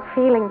terror of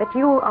feeling that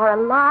you are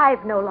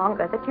alive no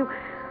longer, that you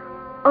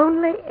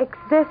only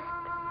exist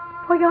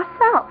for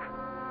yourself.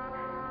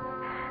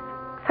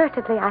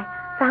 Furtively, I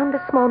found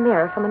a small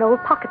mirror from an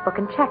old pocketbook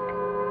and checked.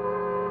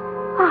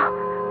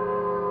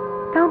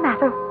 Oh, no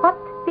matter what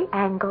the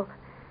angle,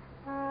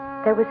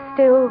 there was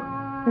still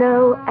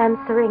no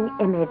answering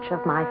image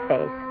of my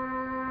face.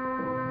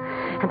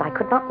 And I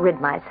could not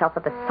rid myself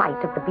of the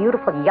sight of the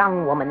beautiful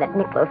young woman that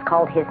Niklos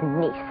called his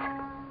niece.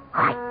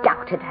 I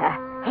doubted her,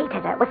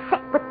 hated her, was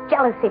sick with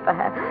jealousy for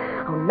her.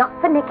 Oh, not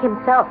for Nick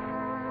himself,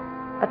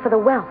 but for the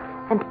wealth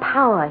and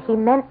power he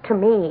meant to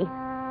me.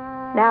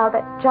 now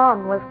that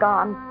John was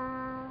gone.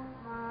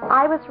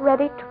 I was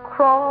ready to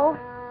crawl,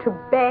 to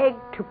beg,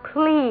 to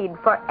plead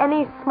for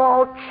any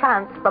small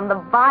chance from the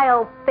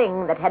vile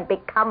thing that had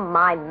become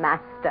my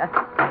master.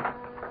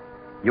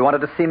 You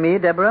wanted to see me,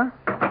 Deborah?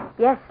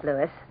 Yes,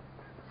 Louis.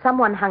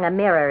 Someone hung a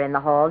mirror in the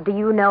hall. Do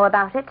you know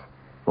about it?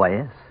 Why,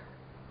 yes.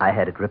 I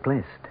had it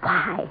replaced.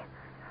 Why?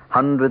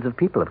 Hundreds of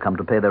people have come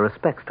to pay their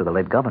respects to the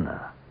late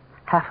governor.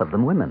 Half of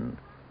them women.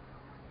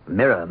 The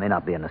mirror may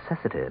not be a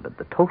necessity, but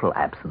the total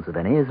absence of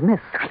any is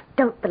missed. I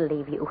don't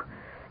believe you.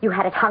 You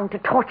had it hung to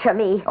torture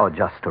me. Oh,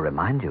 just to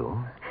remind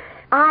you.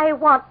 I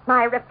want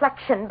my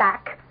reflection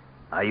back.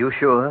 Are you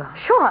sure?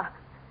 Sure.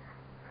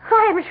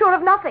 I am sure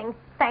of nothing,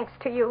 thanks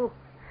to you.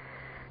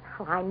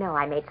 Oh, I know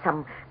I made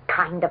some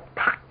kind of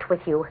pact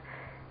with you,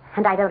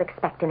 and I don't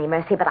expect any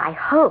mercy, but I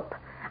hope,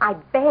 I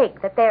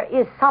beg that there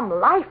is some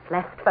life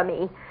left for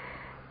me.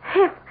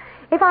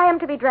 If I am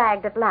to be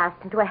dragged at last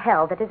into a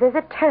hell that is as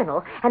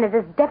eternal and is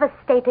as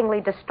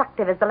devastatingly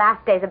destructive as the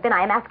last days have been,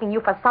 I am asking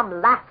you for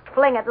some last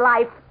fling at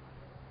life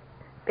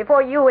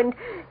before you and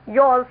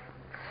yours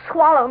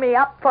swallow me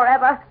up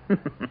forever.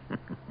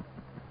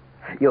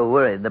 You're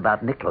worried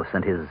about Nicholas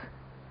and his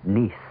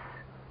niece.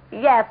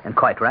 Yes. And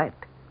quite right.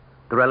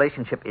 The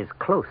relationship is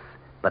close,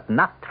 but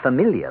not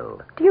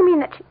familial. Do you mean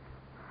that she...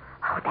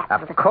 Oh,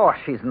 that's... Of course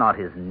she's not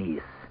his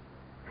niece.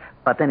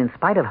 But then, in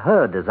spite of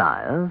her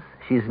desires,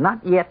 she's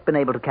not yet been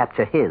able to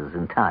capture his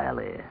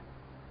entirely.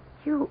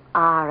 You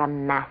are a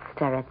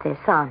master at this,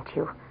 aren't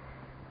you?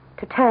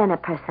 To turn a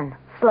person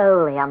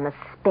slowly on the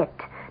spit,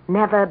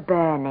 never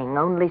burning,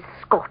 only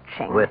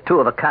scorching. We're two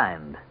of a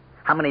kind.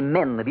 How many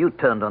men have you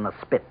turned on the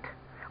spit,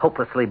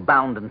 hopelessly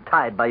bound and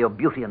tied by your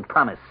beauty and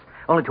promise,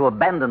 only to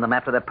abandon them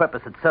after their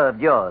purpose had served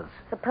yours?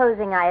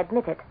 Supposing I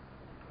admit it,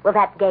 will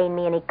that gain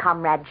me any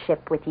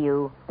comradeship with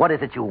you? What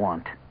is it you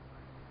want?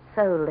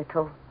 So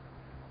little.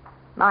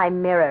 My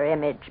mirror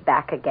image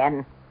back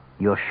again.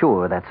 You're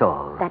sure that's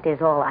all? That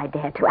is all I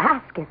dare to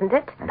ask, isn't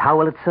it? And how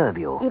will it serve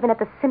you? Even at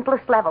the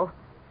simplest level.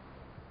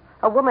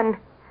 A woman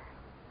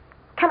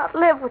cannot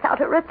live without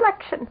a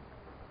reflection.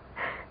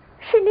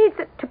 She needs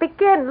it to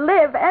begin,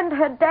 live, end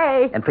her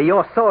day. And for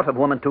your sort of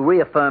woman to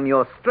reaffirm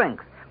your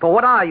strength. For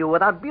what are you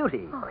without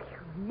beauty? Oh,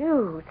 you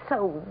knew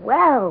so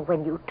well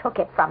when you took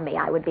it from me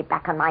I would be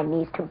back on my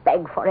knees to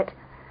beg for it.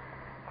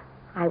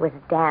 I was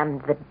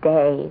damned the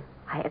day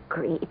I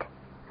agreed.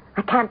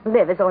 I can't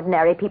live as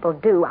ordinary people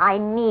do. I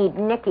need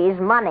Nicky's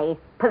money,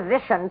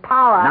 position,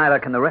 power. Neither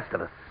can the rest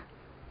of us.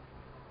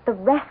 The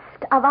rest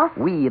of us?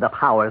 We, the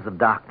powers of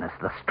darkness,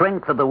 the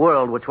strength of the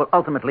world which will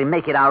ultimately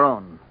make it our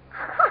own.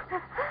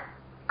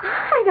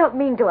 I don't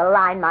mean to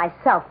align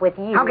myself with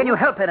you. How can you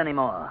help it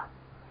anymore?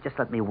 Just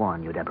let me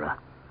warn you, Deborah.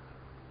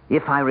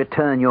 If I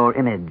return your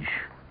image,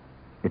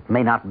 it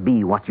may not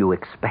be what you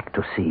expect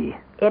to see.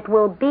 It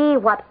will be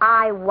what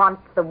I want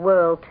the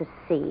world to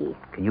see.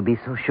 Can you be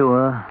so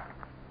sure?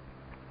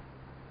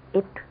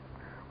 It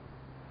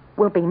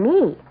will be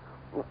me,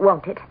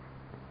 won't it?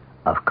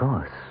 Of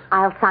course.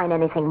 I'll sign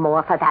anything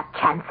more for that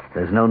chance.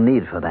 There's no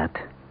need for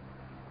that.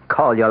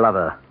 Call your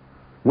lover.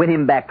 Win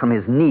him back from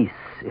his niece,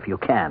 if you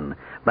can.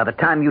 By the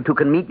time you two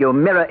can meet, your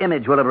mirror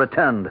image will have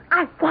returned.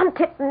 I want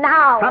it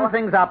now. Some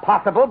things are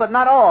possible, but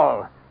not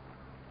all.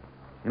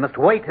 You must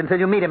wait until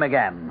you meet him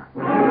again.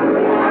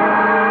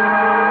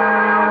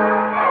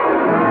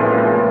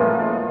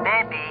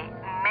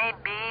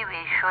 Maybe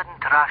we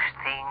shouldn't rush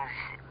things.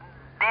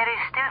 There is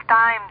still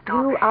time to...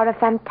 You are a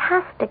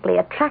fantastically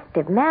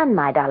attractive man,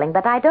 my darling,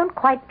 but I don't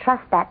quite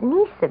trust that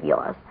niece of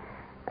yours.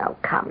 Oh,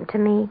 come to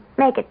me.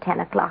 Make it 10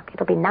 o'clock.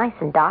 It'll be nice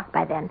and dark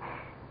by then.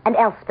 And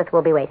Elspeth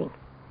will be waiting.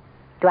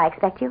 Do I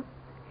expect you?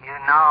 You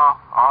know,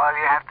 all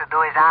you have to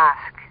do is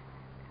ask.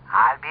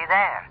 I'll be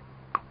there.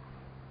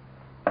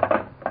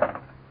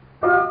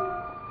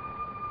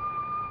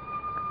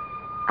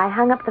 I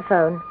hung up the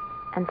phone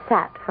and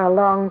sat for a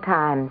long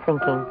time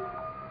thinking.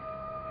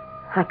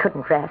 I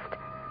couldn't rest.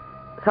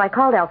 So I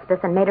called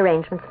Elspeth and made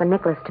arrangements for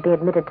Nicholas to be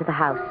admitted to the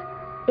house.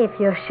 If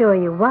you're sure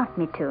you want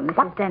me to, Mrs.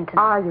 What Denton.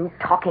 are you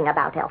talking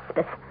about,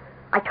 Elspeth?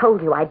 I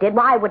told you I did.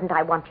 Why wouldn't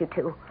I want you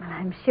to? Well,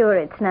 I'm sure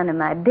it's none of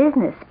my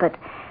business, but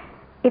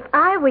if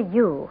I were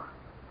you,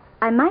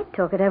 I might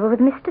talk it over with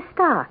Mr.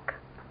 Stark.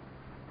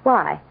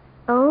 Why?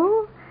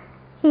 Oh,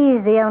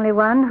 he's the only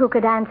one who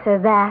could answer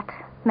that,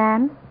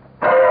 ma'am.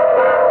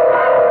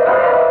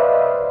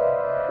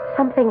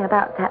 Something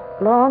about that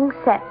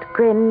long-set,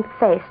 grim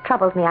face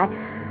troubled me.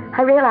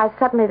 I realized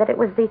suddenly that it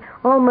was the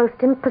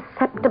almost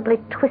imperceptibly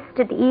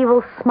twisted,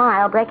 evil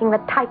smile breaking the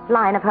tight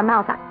line of her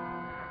mouth.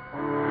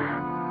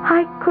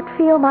 I could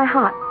feel my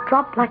heart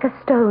drop like a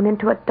stone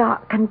into a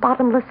dark and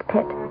bottomless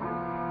pit.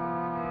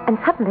 And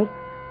suddenly,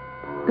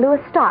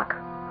 Louis Stark,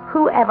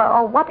 whoever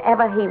or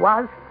whatever he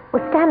was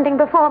standing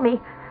before me.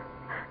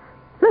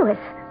 Louis.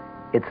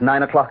 It's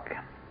 9 o'clock.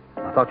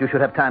 I thought you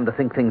should have time to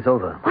think things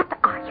over. What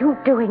are you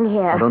doing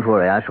here? Oh, don't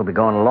worry. I shall be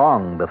gone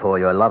long before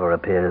your lover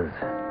appears.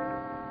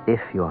 If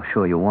you're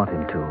sure you want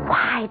him to.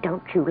 Why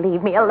don't you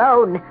leave me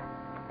alone?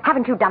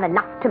 Haven't you done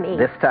enough to me?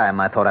 This time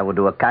I thought I would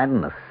do a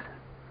kindness.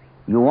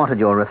 You wanted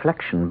your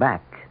reflection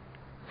back.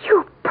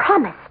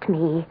 just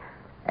me.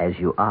 As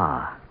you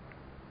are.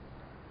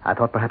 I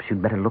thought perhaps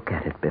you'd better look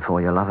at it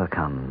before your lover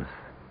comes.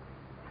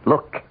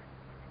 Look.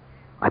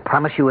 I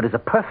promise you it is a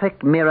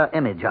perfect mirror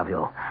image of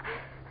you.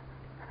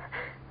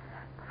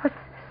 For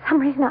some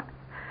reason,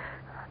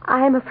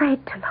 I am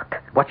afraid to look.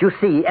 What you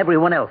see,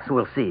 everyone else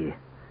will see.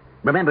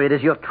 Remember, it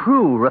is your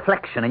true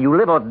reflection, and you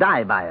live or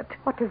die by it.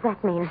 What does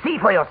that mean? See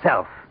for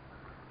yourself.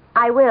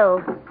 I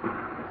will.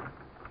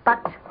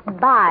 But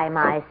by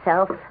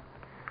myself.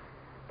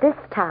 This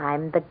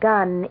time, the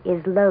gun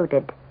is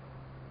loaded.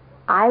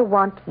 I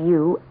want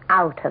you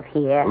out of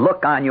here.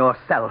 Look on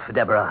yourself,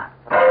 Deborah.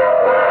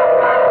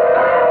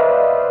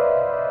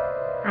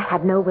 I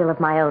had no will of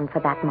my own for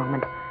that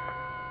moment.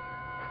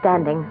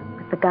 Standing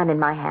with the gun in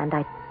my hand,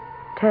 I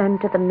turned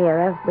to the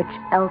mirror which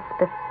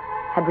Elspeth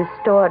had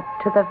restored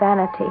to the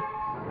vanity.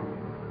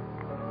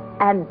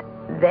 And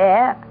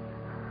there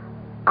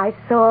I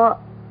saw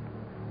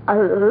a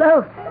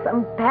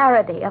loathsome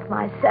parody of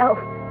myself.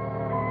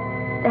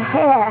 The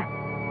hair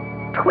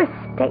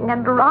twisting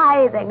and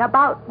writhing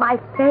about my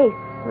face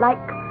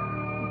like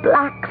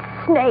black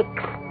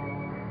snakes.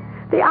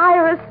 The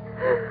iris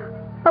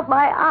of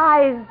my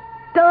eyes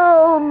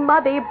dull,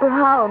 muddy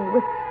brown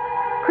with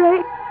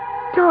great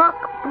dark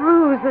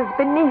bruises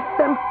beneath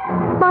them.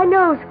 My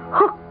nose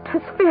hooked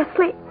as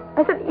fiercely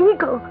as an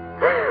eagle.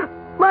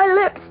 My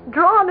lips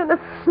drawn in a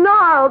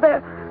snarl,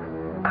 their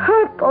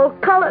purple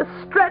color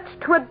stretched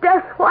to a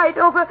death white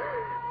over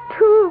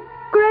two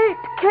great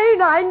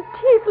canine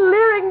teeth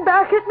leering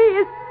back at me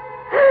as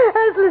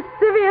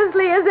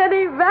lasciviously as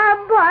any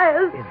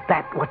vampires. Is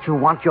that what you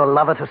want your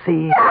lover to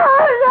see? No,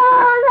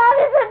 that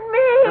isn't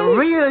me. The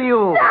real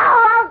you. No,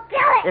 I'll kill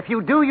it. If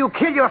you do, you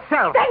kill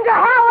yourself. Then to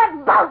hell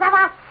with both of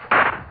us.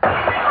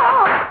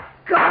 Oh,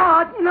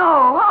 God,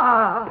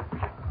 no.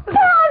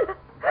 John!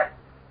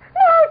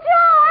 No,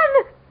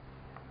 John!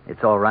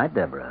 It's all right,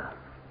 Deborah.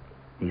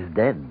 He's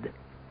dead.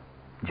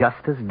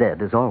 Just as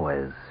dead as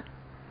always.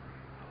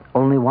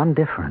 Only one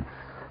difference.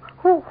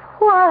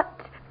 What?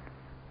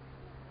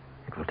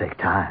 It will take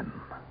time.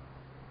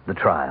 The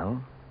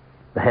trial,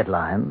 the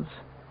headlines,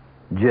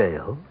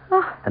 jail,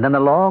 and then the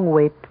long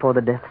wait for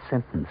the death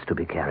sentence to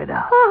be carried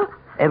out.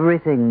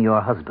 Everything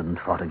your husband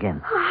fought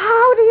against.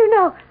 How do you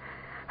know?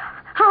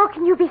 How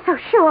can you be so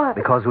sure?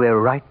 Because we're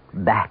right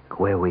back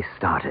where we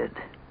started.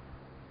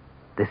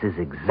 This is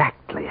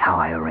exactly how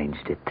I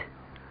arranged it.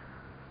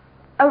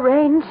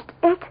 Arranged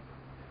it?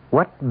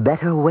 What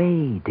better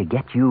way to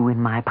get you in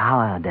my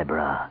power,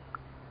 Deborah?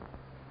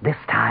 This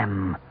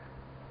time,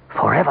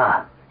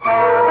 forever.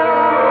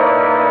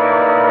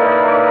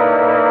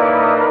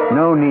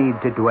 No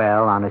need to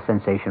dwell on a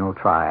sensational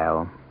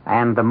trial,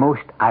 and the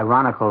most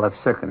ironical of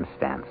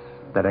circumstance,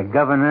 that a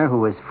governor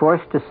who was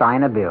forced to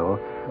sign a bill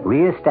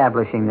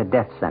reestablishing the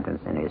death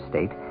sentence in his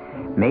state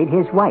made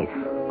his wife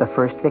the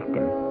first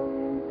victim,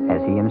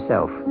 as he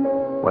himself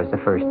was the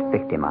first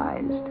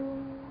victimized.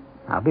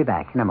 I'll be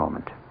back in a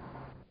moment.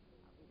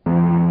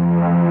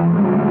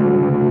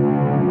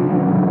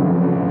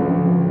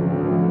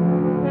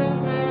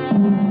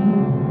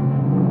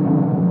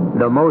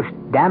 The most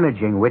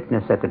damaging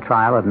witness at the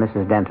trial of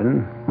Mrs.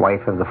 Denton,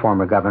 wife of the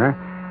former governor,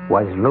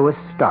 was Louis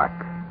Stark,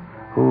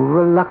 who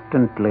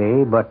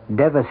reluctantly but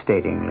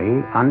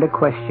devastatingly, under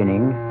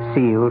questioning,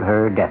 sealed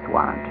her death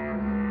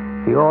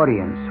warrant. The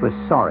audience was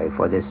sorry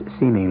for this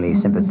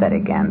seemingly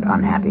sympathetic and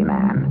unhappy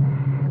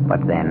man.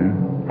 But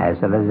then, as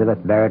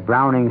Elizabeth Barrett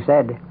Browning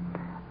said,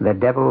 the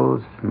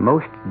devil's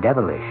most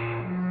devilish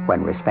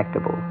when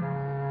respectable.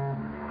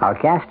 Our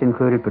cast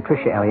included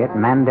Patricia Elliott,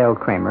 Mandel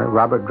Kramer,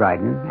 Robert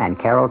Dryden, and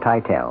Carol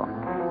Teitel.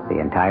 The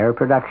entire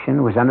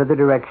production was under the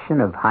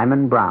direction of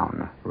Hyman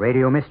Brown.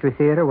 Radio Mystery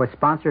Theater was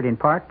sponsored in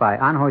part by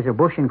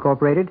Anheuser-Busch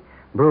Incorporated,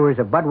 Brewers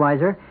of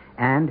Budweiser,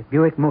 and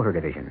Buick Motor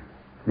Division.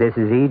 This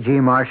is E.G.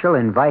 Marshall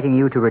inviting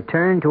you to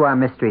return to our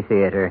Mystery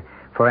Theater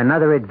for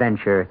another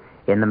adventure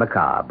in the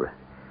macabre.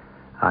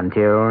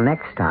 Until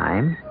next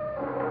time,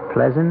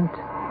 pleasant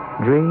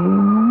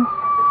dreams.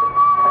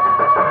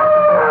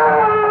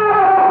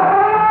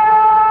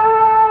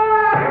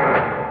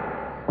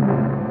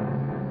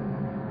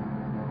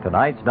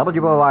 Tonight's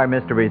WOR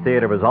Mystery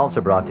Theater was also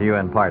brought to you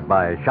in part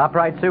by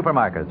ShopRite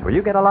Supermarkets, where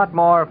you get a lot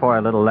more for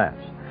a little less.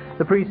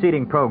 The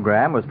preceding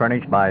program was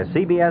furnished by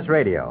CBS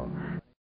Radio.